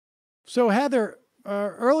So Heather,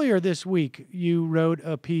 earlier this week, you wrote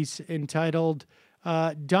a piece entitled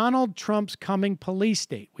Donald Trump's Coming Police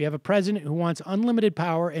State. We have a president who wants unlimited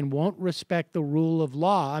power and won't respect the rule of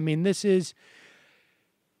law. I mean,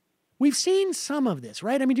 we've seen some of this,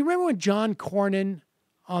 right? I mean, do you remember when John Cornyn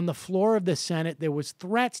on the floor of the Senate, there was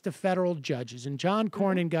threats to federal judges, and John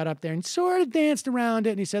Cornyn got up there and sort of danced around it,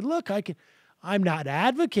 and he said, look, I'm not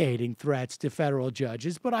advocating threats to federal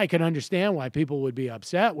judges, but I can understand why people would be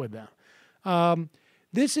upset with them.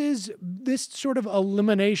 This sort of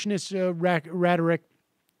eliminationist rhetoric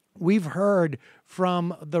we've heard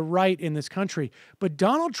from the right in this country, but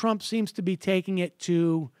Donald Trump seems to be taking it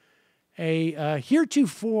to a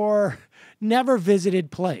heretofore never visited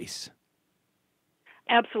place.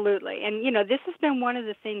 Absolutely. And, this has been one of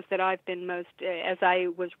the things that I've been most, as I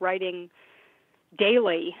was writing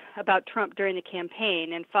daily about Trump during the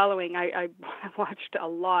campaign and following, I watched a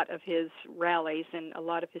lot of his rallies and a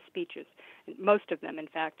lot of his speeches, most of them, in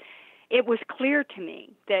fact. It was clear to me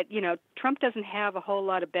that, Trump doesn't have a whole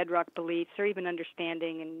lot of bedrock beliefs or even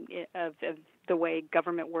understanding of the way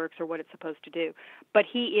government works or what it's supposed to do. But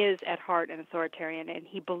he is at heart an authoritarian, and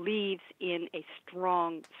he believes in a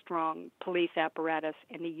strong, strong police apparatus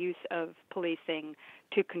and the use of policing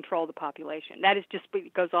to control the population. That is just,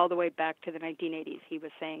 it goes all the way back to the 1980s. He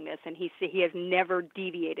was saying this, and he has never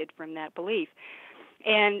deviated from that belief.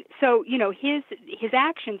 And so, his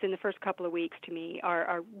actions in the first couple of weeks to me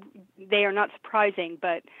are they are not surprising,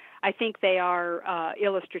 but I think they are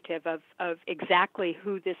illustrative of exactly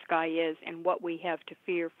who this guy is and what we have to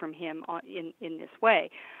fear from him in this way.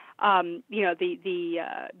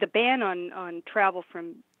 The ban on travel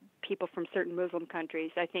from people from certain Muslim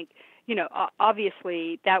countries, I think,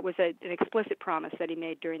 obviously that was an explicit promise that he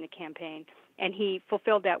made during the campaign, and he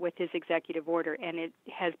fulfilled that with his executive order, and it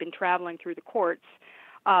has been traveling through the courts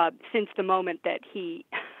since the moment that he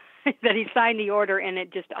signed the order, and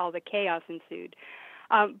it just all the chaos ensued.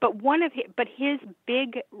 But his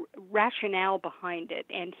big rationale behind it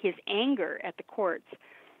and his anger at the courts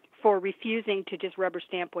for refusing to just rubber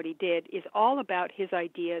stamp what he did is all about his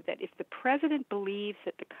idea that if the president believes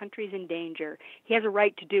that the country's in danger, he has a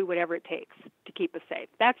right to do whatever it takes to keep us safe.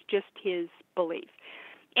 That's just his belief.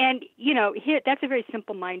 And, that's a very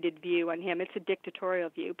simple-minded view on him. It's a dictatorial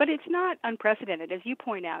view, but it's not unprecedented, as you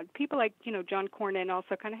point out. People like, John Cornyn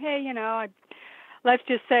also kind of, hey, let's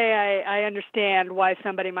just say I understand why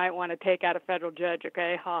somebody might want to take out a federal judge,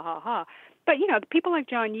 okay, ha, ha, ha. But, people like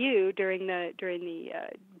John Yoo during the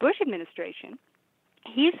Bush administration,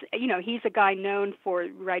 he's a guy known for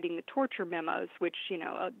writing the torture memos, which,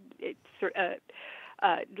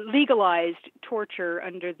 legalized torture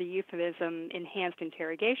under the euphemism enhanced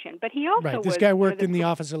interrogation. But he also right. This guy worked in the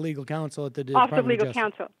Office of Legal Counsel at the Department of Justice.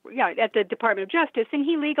 Office of Legal Counsel, at the Department of Justice, and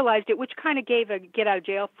he legalized it, which kind of gave a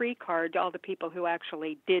get-out-of-jail-free card to all the people who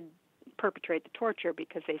actually did perpetrate the torture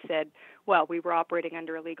because they said, well, we were operating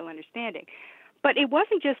under a legal understanding. But it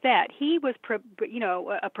wasn't just that. He was,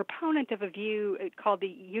 a proponent of a view called the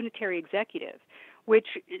unitary executive, which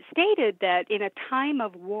stated that in a time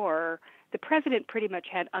of war, the president pretty much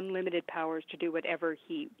had unlimited powers to do whatever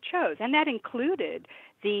he chose, and that included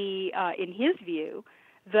in his view,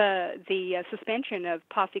 the suspension of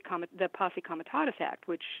the Posse Comitatus Act,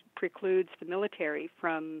 which precludes the military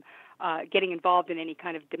from getting involved in any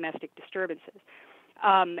kind of domestic disturbances.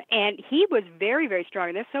 And he was very, very strong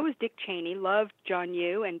in this. So was Dick Cheney, loved John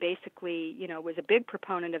Yoo, and basically, was a big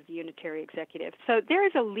proponent of the unitary executive. So there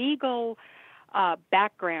is a legal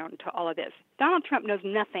background to all of this. Donald Trump knows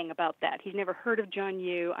nothing about that. He's never heard of John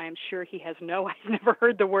Yoo. I am sure he's never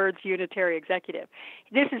heard the words unitary executive.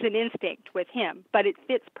 This is an instinct with him, but it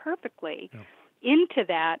fits perfectly into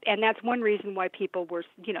that, and that's one reason why people were,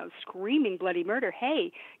 screaming bloody murder.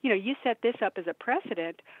 Hey, you set this up as a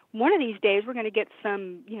precedent. One of these days we're going to get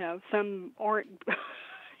some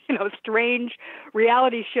strange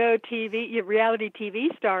reality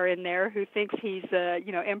TV star in there who thinks he's,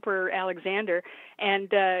 Emperor Alexander, and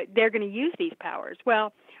they're going to use these powers.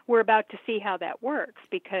 Well, we're about to see how that works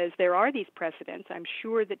because there are these precedents. I'm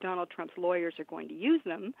sure that Donald Trump's lawyers are going to use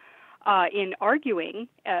them in arguing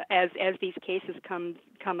as these cases come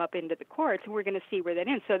up into the courts, and we're going to see where that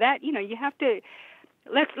ends. So that, you have to.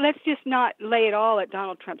 Let's just not lay it all at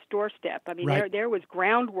Donald Trump's doorstep. I mean, right. there was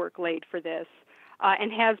groundwork laid for this.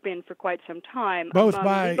 And has been for quite some time, both among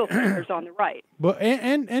by legal figures on the right. But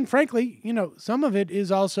and frankly, some of it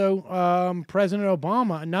is also President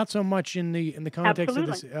Obama, not so much in the context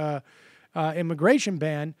Absolutely. of this immigration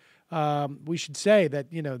ban. We should say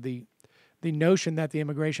that the notion that the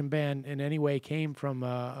immigration ban in any way came from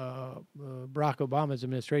Barack Obama's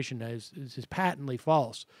administration is patently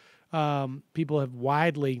false. People have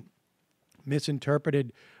widely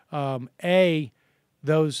misinterpreted why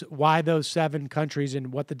those 7 countries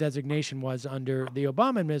and what the designation was under the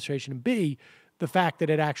Obama administration, and B, the fact that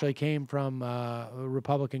it actually came from a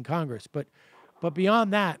Republican Congress. But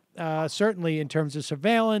beyond that, certainly in terms of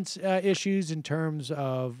surveillance issues, in terms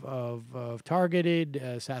of targeted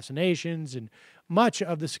assassinations, and much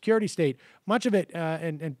of the security state, much of it,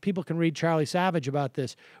 and people can read Charlie Savage about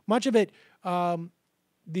this, much of it,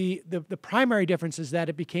 the primary difference is that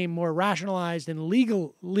it became more rationalized and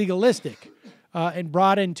legalistic and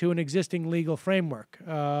brought into an existing legal framework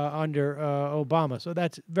under Obama. So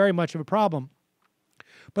that's very much of a problem.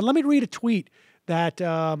 But let me read a tweet that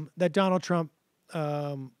Donald Trump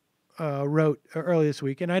wrote earlier this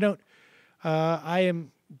week, and I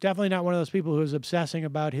am definitely not one of those people who is obsessing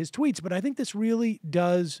about his tweets, but I think this really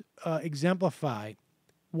does exemplify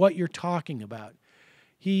what you're talking about.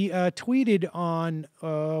 He tweeted on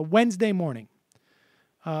Wednesday morning,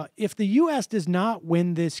 if the U.S. does not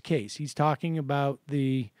win this case, he's talking about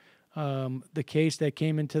the case that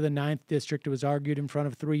came into the 9th District. It was argued in front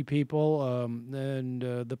of 3 people, and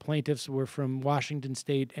the plaintiffs were from Washington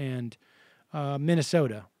State and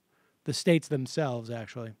Minnesota, the states themselves,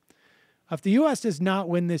 actually. If the U.S. does not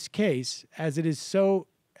win this case, as it so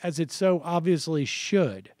obviously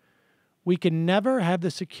should, we can never have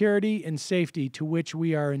the security and safety to which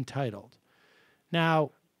we are entitled.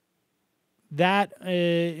 Now, that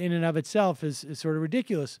in and of itself is sort of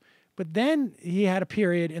ridiculous. But then he had a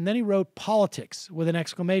period, and then he wrote politics with an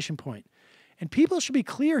exclamation point. And people should be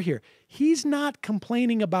clear here. He's not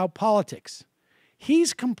complaining about politics.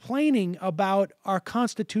 He's complaining about our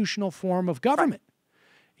constitutional form of government.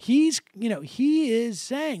 He is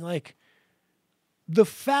saying, like, the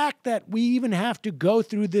fact that we even have to go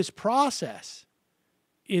through this process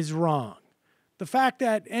is wrong. The fact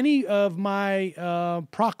that any of my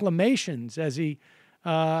proclamations, as he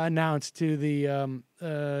announced to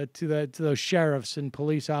those sheriffs and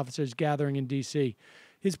police officers gathering in D.C.,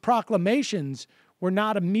 his proclamations were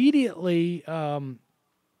not immediately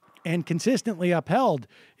and consistently upheld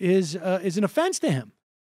is an offense to him.